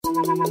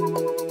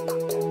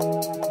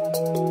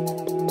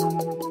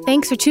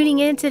Thanks for tuning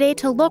in today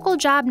to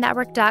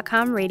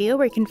localjobnetwork.com radio,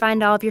 where you can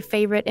find all of your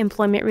favorite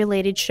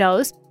employment-related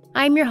shows.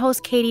 I'm your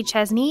host, Katie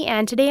Chesney,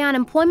 and today on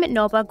Employment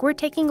Notebook, we're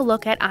taking a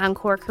look at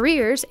Encore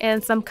Careers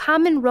and some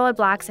common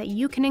roadblocks that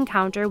you can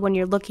encounter when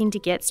you're looking to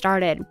get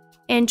started.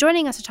 And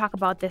joining us to talk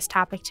about this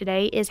topic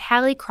today is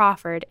Hallie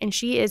Crawford, and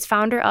she is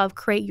founder of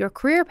Create Your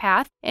Career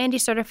Path and a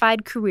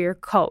certified career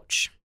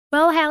coach.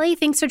 Well, Hallie,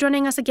 thanks for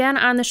joining us again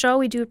on the show.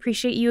 We do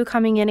appreciate you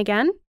coming in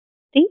again.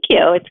 Thank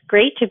you. It's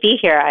great to be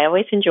here. I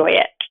always enjoy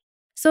it.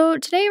 So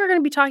today we're going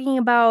to be talking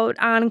about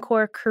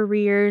Encore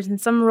Careers and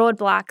some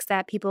roadblocks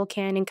that people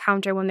can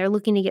encounter when they're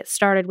looking to get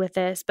started with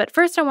this. But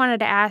first I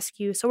wanted to ask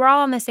you, so we're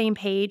all on the same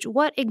page,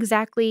 what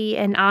exactly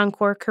an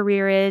Encore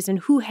Career is and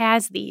who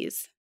has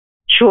these?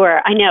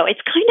 Sure. I know. It's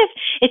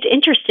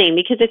interesting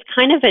because it's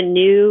kind of a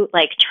new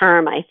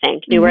term, I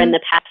think, newer in the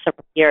past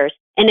several years.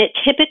 And it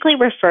typically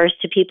refers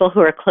to people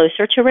who are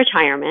closer to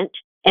retirement.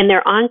 And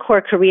their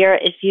encore career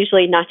is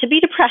usually, not to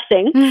be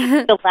depressing,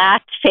 the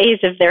last phase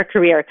of their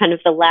career, kind of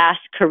the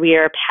last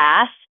career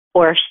path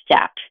or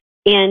step.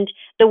 And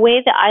the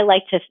way that I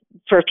like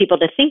for people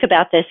to think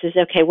about this is,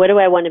 okay, what do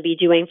I want to be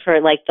doing for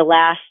the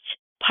last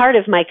part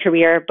of my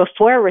career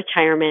before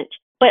retirement?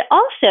 But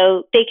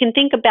also they can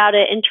think about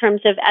it in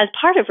terms of as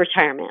part of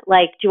retirement.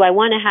 Do I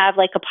want to have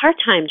a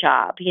part-time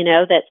job,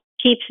 that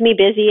keeps me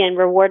busy and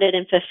rewarded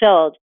and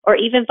fulfilled, or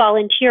even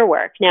volunteer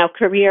work. Now,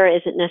 career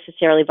isn't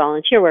necessarily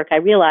volunteer work, I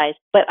realize,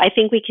 but I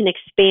think we can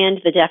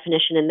expand the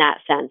definition in that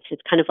sense.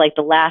 It's kind of like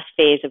the last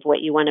phase of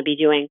what you want to be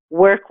doing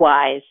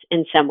work-wise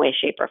in some way,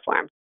 shape, or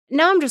form.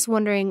 Now I'm just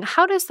wondering,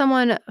 how does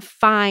someone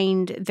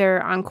find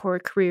their encore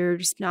career,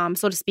 so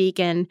to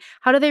speak, and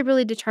how do they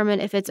really determine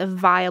if it's a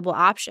viable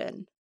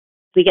option?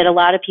 We get a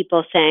lot of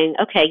people saying,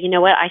 okay, you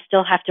know what, I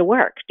still have to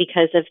work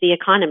because of the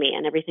economy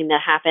and everything that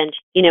happened,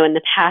 in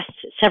the past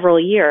several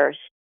years.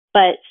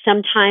 But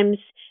sometimes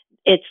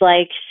it's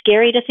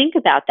scary to think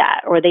about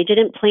that, or they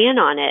didn't plan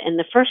on it in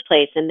the first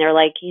place. And they're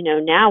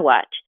now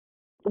what?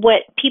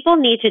 What people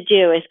need to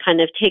do is kind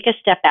of take a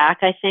step back,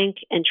 I think,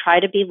 and try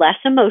to be less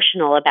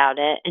emotional about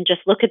it and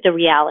just look at the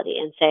reality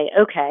and say,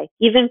 okay,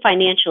 even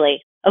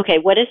financially, okay,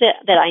 what is it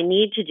that I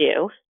need to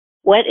do?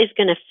 What is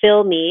going to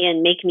fill me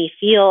and make me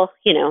feel,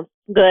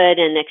 good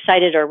and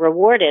excited or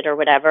rewarded or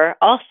whatever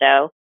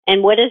also?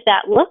 And what does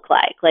that look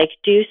like?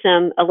 Do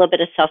a little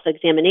bit of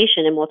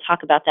self-examination, and we'll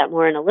talk about that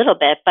more in a little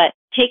bit, but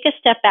take a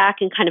step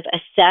back and kind of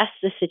assess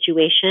the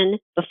situation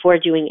before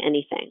doing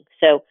anything.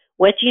 So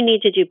what do you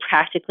need to do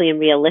practically and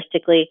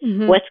realistically?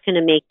 What's going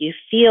to make you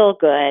feel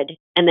good?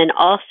 And then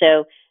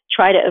also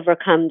try to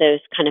overcome those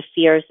kind of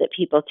fears that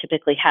people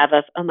typically have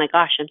of, oh my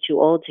gosh, I'm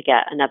too old to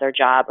get another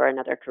job or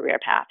another career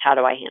path. How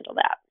do I handle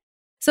that?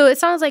 So it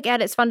sounds like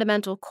at its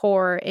fundamental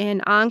core,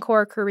 an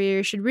encore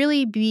career should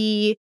really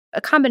be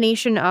a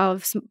combination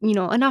of,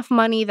 enough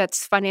money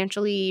that's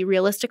financially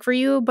realistic for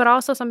you, but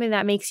also something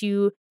that makes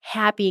you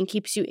happy and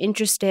keeps you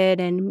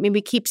interested and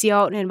maybe keeps you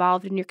out and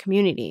involved in your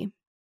community.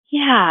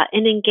 Yeah,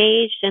 and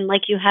engaged and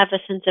you have a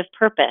sense of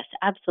purpose.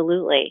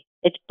 Absolutely.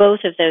 It's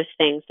both of those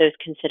things, those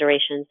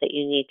considerations that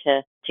you need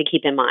to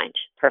keep in mind.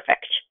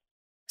 Perfect.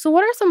 So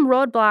what are some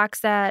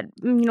roadblocks that,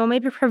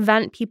 maybe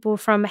prevent people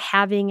from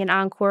having an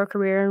encore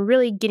career and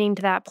really getting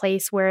to that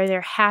place where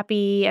they're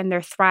happy and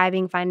they're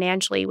thriving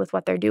financially with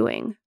what they're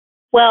doing?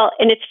 Well,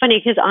 and it's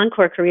funny because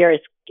encore career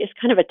is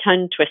kind of a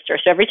tongue twister.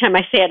 So every time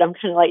I say it, I'm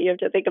kind of you have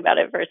to think about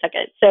it for a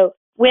second. So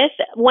with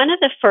one of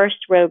the first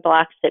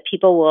roadblocks that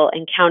people will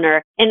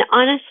encounter, and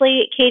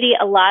honestly, Katie,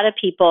 a lot of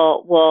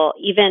people will,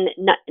 even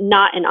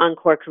not an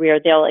encore career,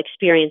 they'll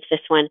experience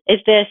this one, is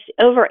this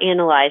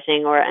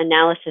overanalyzing or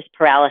analysis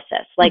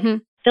paralysis.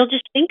 They'll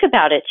just think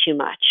about it too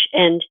much.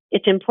 And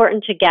it's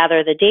important to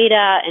gather the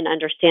data and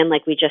understand,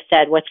 like we just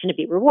said, what's going to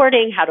be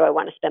rewarding, how do I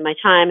want to spend my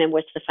time, and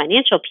what's the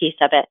financial piece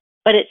of it.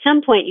 But at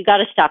some point, you got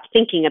to stop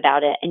thinking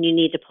about it and you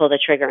need to pull the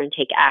trigger and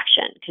take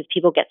action because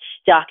people get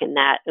stuck in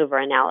that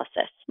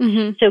overanalysis.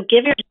 So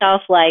give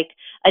yourself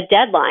a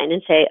deadline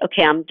and say,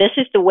 okay, this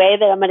is the way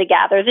that I'm going to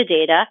gather the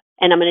data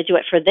and I'm going to do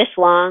it for this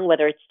long,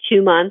 whether it's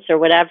 2 months or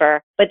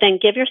whatever. But then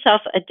give yourself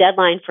a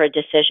deadline for a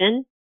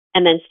decision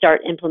and then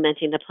start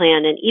implementing the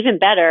plan. And even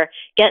better,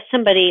 get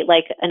somebody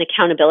like an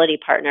accountability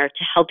partner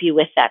to help you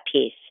with that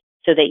piece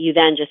so that you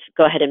then just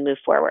go ahead and move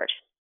forward.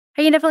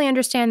 I can definitely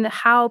understand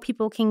how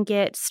people can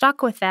get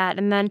stuck with that.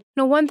 And then,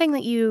 one thing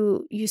that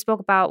you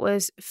spoke about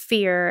was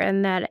fear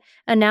and that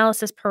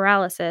analysis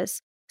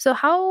paralysis. So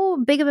how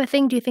big of a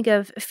thing do you think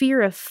of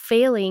fear of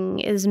failing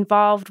is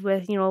involved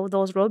with,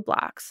 those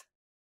roadblocks?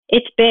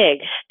 It's big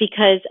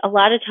because a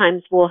lot of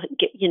times we'll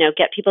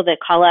get people that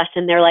call us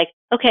and they're like,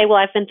 okay, well,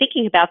 I've been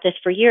thinking about this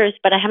for years,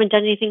 but I haven't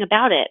done anything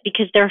about it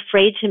because they're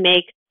afraid to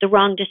make the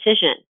wrong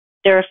decision.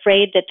 They're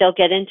afraid that they'll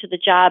get into the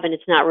job and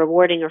it's not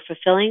rewarding or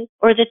fulfilling,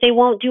 or that they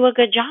won't do a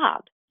good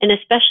job. And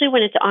especially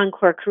when it's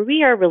encore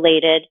career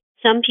related,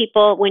 some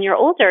people, when you're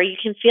older, you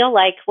can feel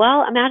like,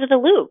 well, I'm out of the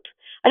loop.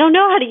 I don't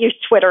know how to use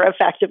Twitter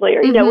effectively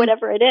or,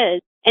 whatever it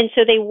is. And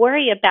so they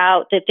worry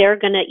about that they're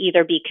going to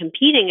either be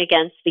competing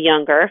against the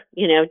younger,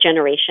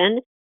 generation,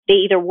 they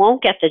either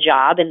won't get the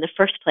job in the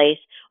first place,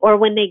 or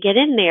when they get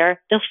in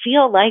there, they'll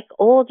feel like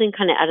old and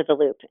kind of out of the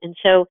loop. And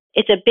so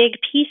it's a big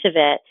piece of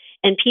it.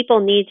 And people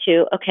need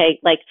to,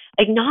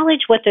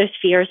 acknowledge what those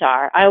fears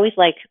are. I always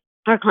like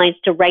our clients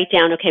to write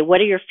down, okay,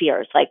 what are your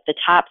fears? Like the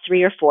top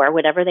 3 or 4,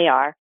 whatever they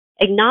are,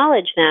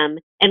 acknowledge them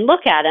and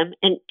look at them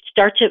and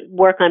start to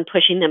work on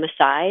pushing them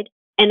aside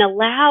and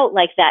allow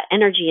like that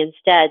energy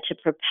instead to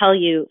propel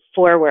you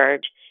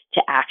forward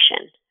to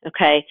action.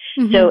 Okay.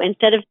 Mm-hmm. So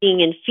instead of being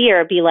in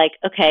fear, be like,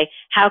 okay,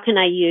 how can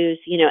I use,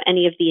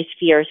 any of these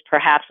fears,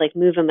 perhaps like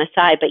move them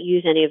aside, but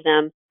use any of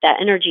them, that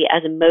energy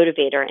as a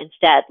motivator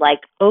instead.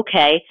 Like,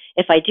 okay,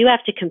 if I do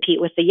have to compete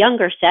with the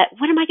younger set,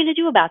 what am I going to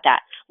do about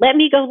that? Let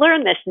me go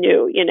learn this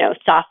new,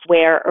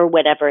 software or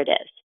whatever it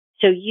is.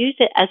 So use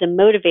it as a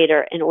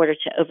motivator in order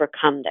to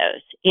overcome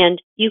those.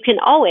 And you can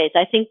always,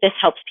 I think this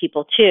helps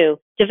people too,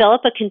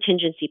 develop a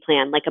contingency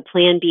plan, like a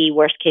plan B,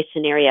 worst case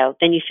scenario.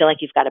 Then you feel like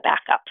you've got a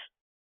backup.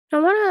 I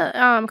want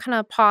to kind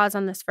of pause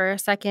on this for a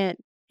second.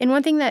 And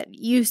one thing that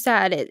you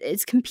said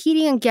is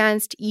competing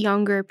against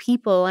younger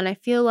people. And I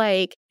feel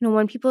like,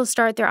 when people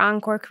start their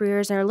encore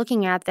careers and are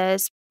looking at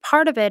this,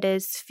 part of it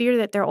is fear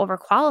that they're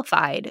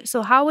overqualified.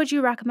 So how would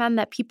you recommend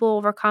that people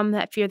overcome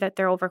that fear that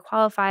they're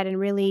overqualified and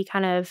really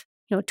kind of,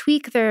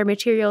 tweak their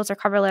materials or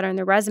cover letter and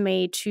their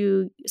resume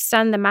to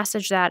send the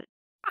message that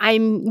I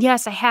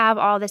have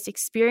all this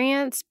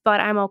experience, but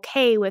I'm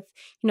okay with,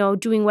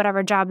 doing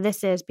whatever job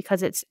this is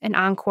because it's an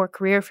encore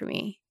career for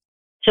me?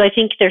 So I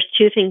think there's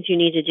 2 things you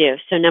need to do.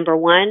 So number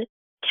 1,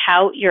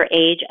 tout your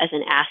age as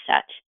an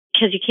asset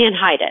because you can't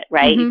hide it,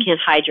 right? Mm-hmm. You can't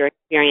hide your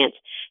experience.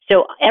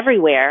 So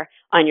everywhere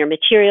on your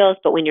materials,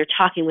 but when you're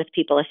talking with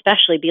people,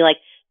 especially be like,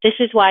 this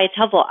is why it's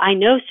helpful. I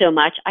know so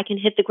much. I can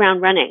hit the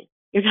ground running.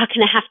 You're not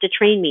going to have to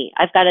train me.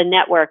 I've got a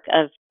network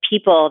of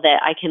people that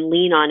I can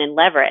lean on and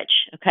leverage.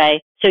 Okay.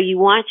 So you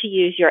want to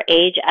use your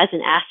age as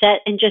an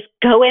asset and just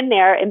go in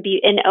there and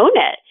own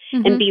it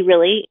Mm-hmm. and be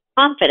really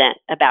confident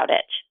about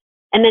it.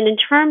 And then in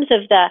terms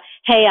of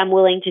hey, I'm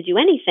willing to do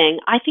anything,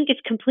 I think it's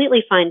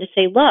completely fine to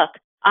say, look,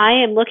 I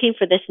am looking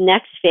for this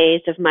next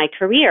phase of my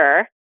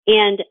career.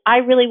 And I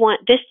really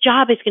want, this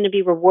job is going to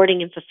be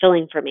rewarding and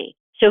fulfilling for me.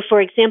 So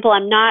for example,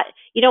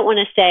 you don't want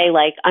to say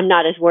like, I'm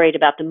not as worried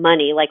about the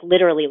money, like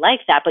literally like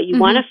that, but you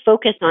Mm-hmm. want to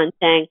focus on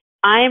saying,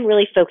 I am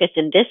really focused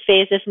in this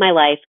phase of my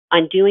life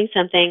on doing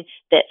something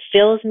that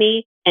fills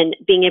me and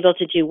being able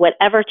to do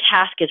whatever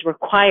task is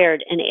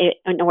required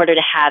in order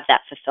to have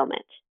that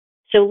fulfillment.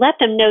 So let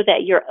them know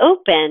that you're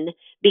open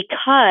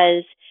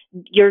because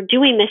you're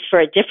doing this for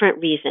a different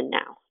reason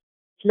now.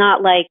 It's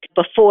not like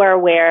before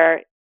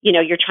where,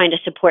 you're trying to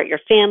support your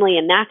family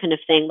and that kind of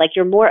thing. Like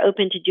you're more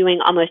open to doing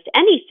almost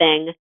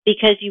anything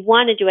because you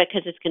want to do it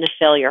because it's going to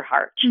fill your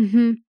heart.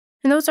 Mm-hmm.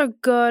 And those are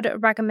good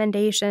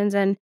recommendations.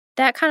 And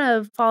that kind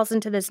of falls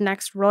into this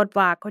next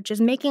roadblock, which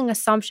is making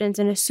assumptions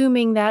and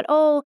assuming that,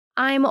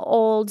 I'm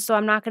old, so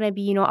I'm not going to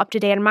be, up to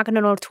date. I'm not going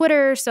to know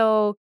Twitter,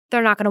 so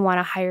they're not going to want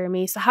to hire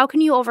me. So how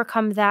can you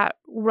overcome that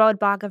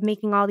roadblock of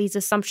making all these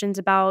assumptions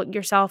about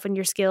yourself and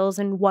your skills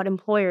and what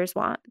employers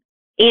want?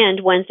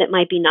 And ones that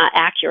might be not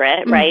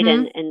accurate, right?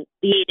 Mm-hmm. And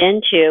lead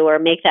into or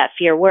make that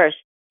fear worse.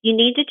 You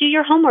need to do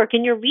your homework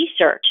and your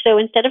research. So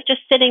instead of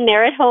just sitting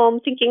there at home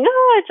thinking,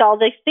 it's all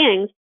these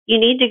things, you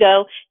need to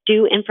go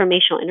do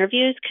informational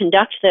interviews,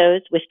 conduct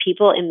those with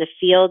people in the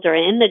field or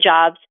in the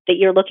jobs that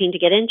you're looking to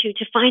get into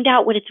to find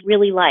out what it's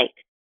really like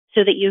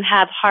so that you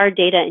have hard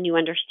data and you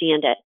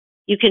understand it.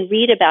 You can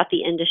read about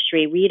the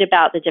industry, read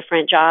about the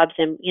different jobs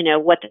and,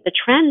 what the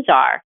trends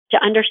are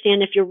to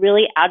understand if you're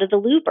really out of the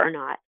loop or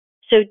not.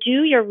 So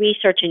do your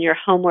research and your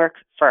homework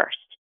first.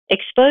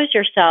 Expose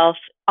yourself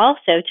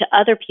also to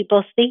other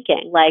people's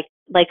thinking, like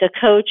a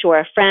coach or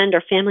a friend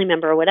or family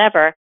member or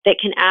whatever that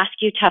can ask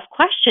you tough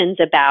questions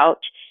about,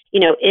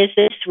 is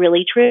this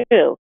really true?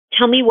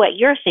 Tell me what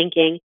you're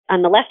thinking.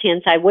 On the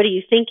left-hand side, what are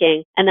you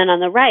thinking? And then on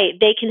the right,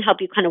 they can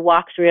help you kind of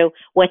walk through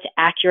what's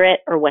accurate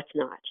or what's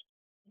not.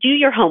 Do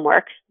your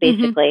homework,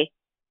 basically,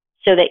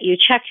 so that you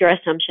check your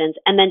assumptions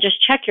and then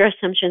just check your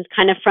assumptions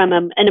kind of from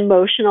an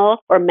emotional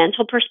or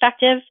mental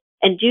perspective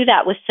and do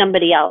that with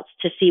somebody else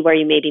to see where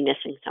you may be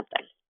missing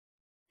something.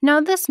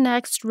 Now, this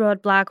next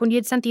roadblock, when you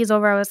had sent these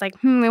over, I was like,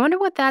 I wonder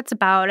what that's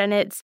about. And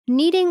it's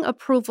needing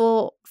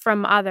approval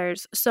from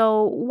others.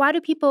 So why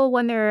do people,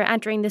 when they're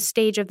entering this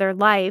stage of their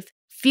life,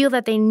 feel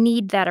that they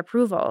need that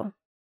approval?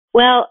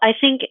 Well, I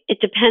think it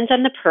depends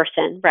on the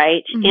person,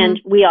 right? Mm-hmm.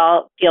 And we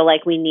all feel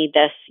like we need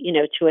this,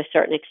 to a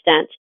certain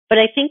extent. But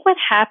I think what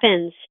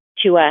happens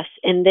to us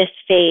in this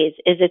phase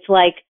is it's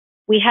like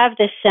we have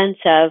this sense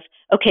of,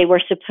 okay, we're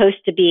supposed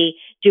to be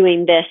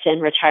doing this in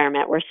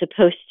retirement. We're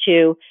supposed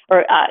to,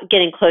 or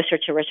getting closer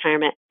to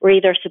retirement. We're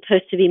either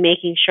supposed to be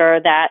making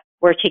sure that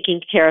we're taking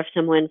care of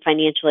someone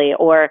financially,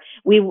 or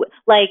we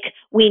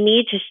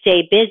need to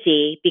stay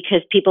busy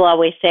because people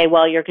always say,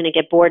 well, you're going to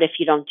get bored if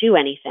you don't do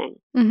anything.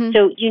 Mm-hmm.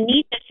 So you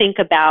need to think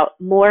about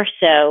more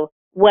so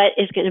what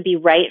is going to be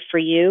right for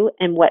you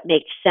and what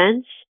makes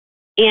sense,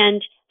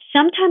 and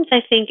sometimes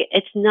I think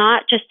it's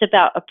not just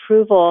about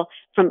approval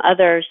from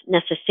others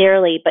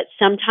necessarily, but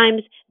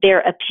sometimes their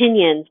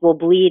opinions will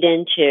bleed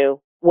into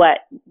what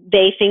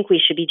they think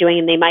we should be doing,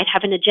 and they might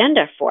have an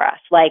agenda for us.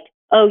 Like,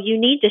 oh, you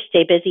need to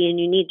stay busy and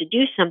you need to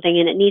do something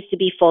and it needs to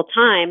be full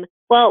time.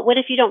 Well, what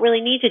if you don't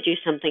really need to do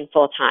something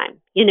full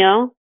time, you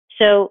know?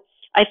 So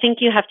I think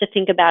you have to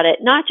think about it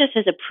not just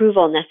as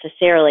approval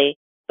necessarily,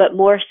 but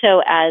more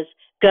so as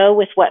go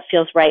with what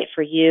feels right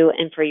for you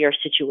and for your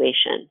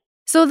situation.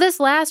 So this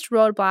last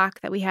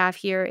roadblock that we have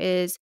here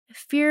is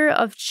fear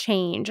of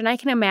change. And I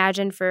can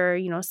imagine for,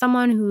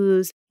 someone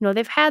who's,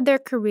 they've had their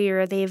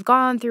career, they've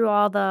gone through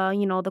all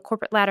the, the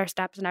corporate ladder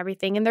steps and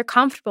everything, and they're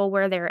comfortable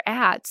where they're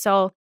at.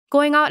 So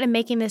going out and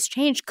making this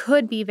change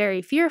could be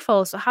very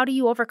fearful. So how do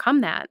you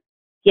overcome that?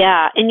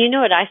 Yeah. And you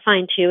know what I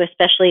find too,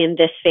 especially in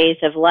this phase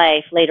of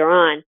life later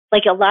on,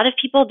 like a lot of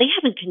people, they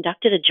haven't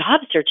conducted a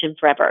job search in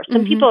forever.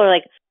 Some people are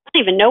like, I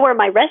don't even know where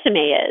my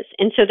resume is.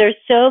 And so there's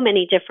so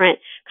many different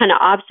kind of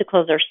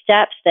obstacles or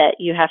steps that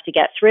you have to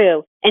get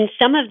through. And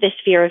some of this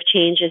fear of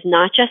change is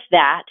not just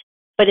that,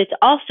 but it's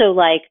also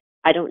like,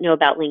 I don't know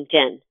about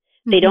LinkedIn.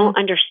 They don't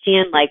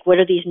understand like, what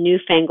are these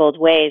newfangled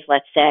ways,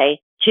 let's say,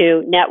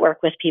 to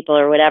network with people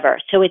or whatever.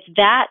 So it's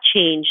that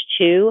change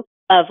too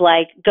of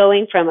like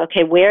going from,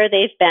 okay, where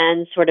they've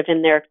been sort of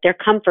in their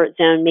comfort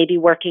zone, maybe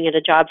working at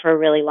a job for a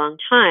really long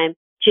time,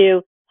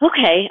 to,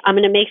 okay, I'm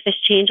going to make this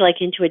change like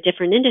into a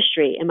different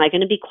industry. Am I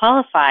going to be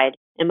qualified?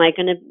 Am I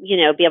going to,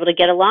 be able to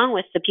get along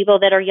with the people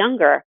that are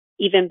younger?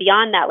 Even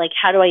beyond that, like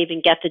how do I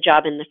even get the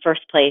job in the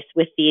first place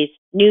with these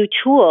new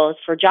tools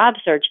for job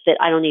search that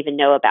I don't even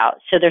know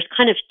about? So there's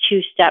kind of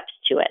two steps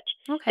to it.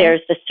 Okay.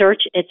 There's the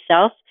search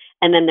itself,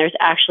 and then there's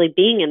actually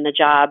being in the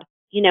job,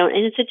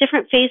 and it's a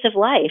different phase of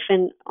life.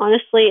 And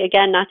honestly,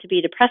 again, not to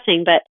be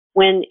depressing, but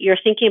when you're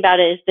thinking about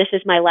it as this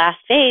is my last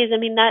phase, I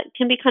mean, that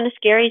can be kind of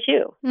scary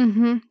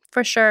too.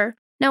 For sure.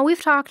 Now,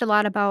 we've talked a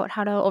lot about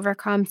how to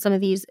overcome some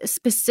of these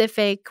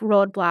specific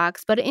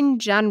roadblocks, but in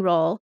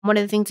general, one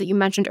of the things that you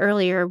mentioned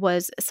earlier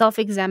was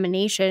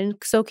self-examination.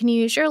 So can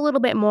you share a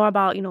little bit more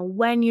about,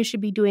 when you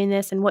should be doing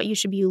this and what you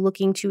should be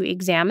looking to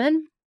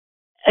examine?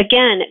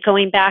 Again,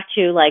 going back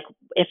to like,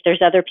 if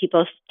there's other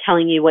people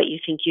telling you what you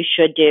think you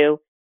should do,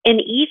 and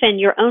even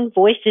your own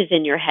voices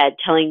in your head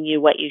telling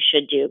you what you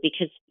should do.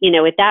 Because,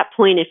 at that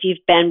point, if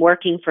you've been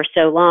working for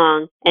so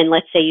long, and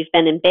let's say you've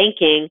been in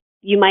banking,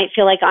 you might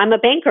feel like I'm a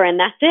banker and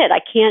that's it.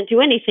 I can't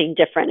do anything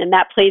different. And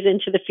that plays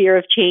into the fear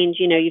of change.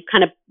 You've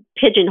kind of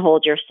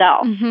pigeonholed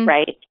yourself,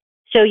 right?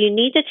 So you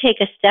need to take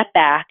a step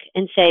back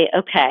and say,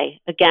 okay,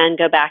 again,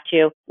 go back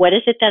to what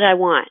is it that I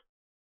want?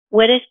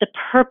 What is the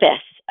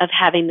purpose of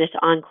having this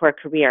encore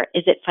career?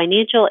 Is it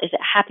financial? Is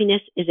it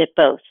happiness? Is it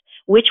both?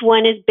 Which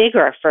one is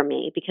bigger for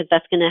me? Because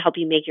that's going to help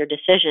you make your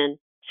decision.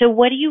 So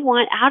what do you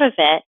want out of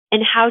it?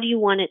 And how do you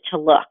want it to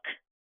look?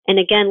 And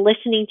again,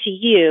 listening to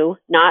you,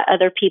 not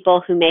other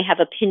people who may have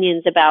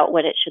opinions about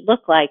what it should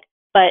look like,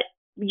 but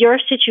your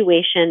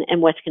situation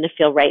and what's going to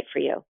feel right for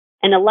you.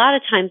 And a lot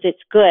of times it's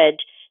good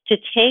to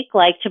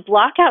to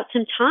block out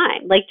some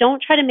time. Like,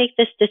 don't try to make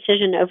this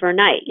decision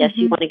overnight. Yes,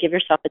 you want to give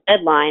yourself a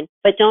deadline,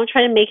 but don't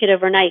try to make it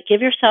overnight.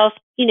 Give yourself,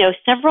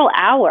 several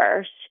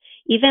hours,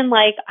 even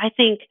like, I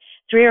think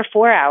 3 or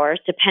 4 hours,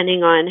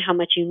 depending on how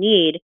much you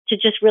need, to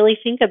just really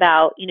think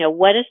about,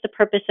 what is the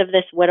purpose of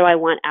this? What do I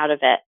want out of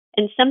it?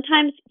 And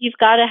sometimes you've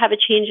got to have a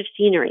change of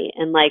scenery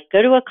and like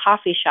go to a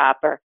coffee shop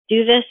or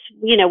do this,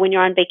 when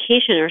you're on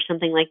vacation or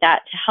something like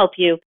that to help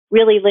you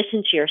really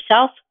listen to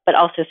yourself, but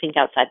also think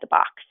outside the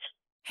box.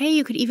 Hey,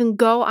 you could even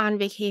go on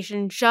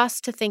vacation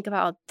just to think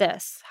about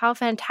this. How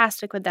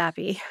fantastic would that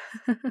be?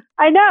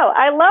 I know.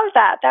 I love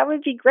that. That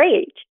would be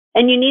great.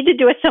 And you need to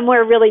do it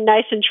somewhere really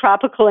nice and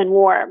tropical and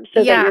warm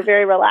so that you're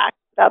very relaxed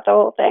about the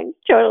whole thing.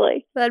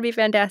 Totally. That'd be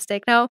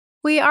fantastic. Now,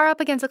 we are up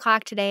against the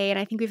clock today, and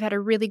I think we've had a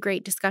really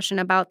great discussion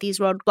about these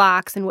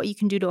roadblocks and what you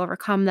can do to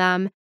overcome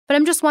them. But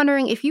I'm just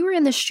wondering, if you were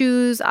in the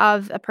shoes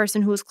of a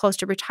person who is close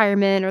to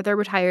retirement or they're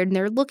retired and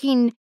they're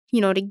looking,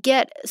 to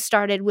get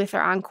started with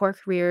their encore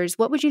careers,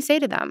 what would you say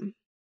to them?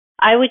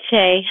 I would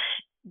say,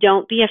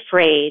 don't be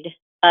afraid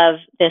of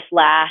this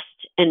last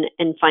and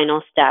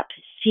final step.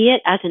 See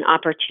it as an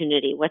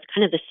opportunity. What's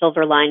kind of the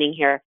silver lining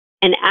here?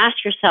 And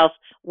ask yourself,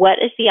 what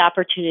is the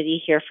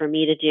opportunity here for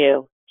me to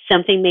do?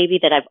 Something maybe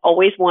that I've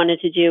always wanted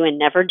to do and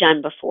never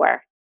done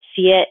before.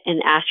 See it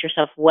and ask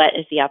yourself, what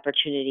is the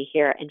opportunity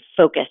here? And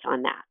focus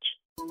on that.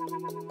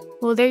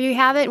 Well, there you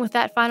have it. With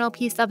that final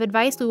piece of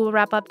advice, we will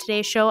wrap up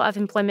today's show of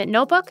Employment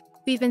Notebook.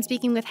 We've been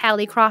speaking with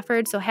Hallie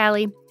Crawford. So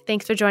Hallie,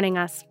 thanks for joining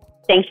us.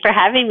 Thanks for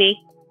having me.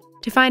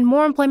 To find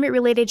more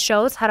employment-related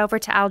shows, head over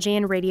to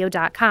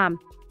ljnradio.com.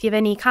 If you have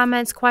any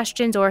comments,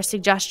 questions, or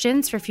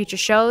suggestions for future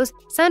shows,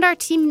 send our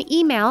team an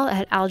email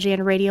at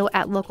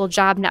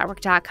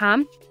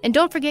ljnradio@localjobnetwork.com. And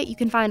don't forget, you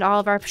can find all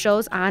of our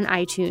shows on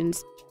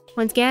iTunes.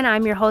 Once again,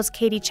 I'm your host,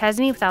 Katie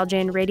Chesney with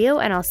LJN Radio,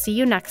 and I'll see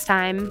you next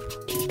time.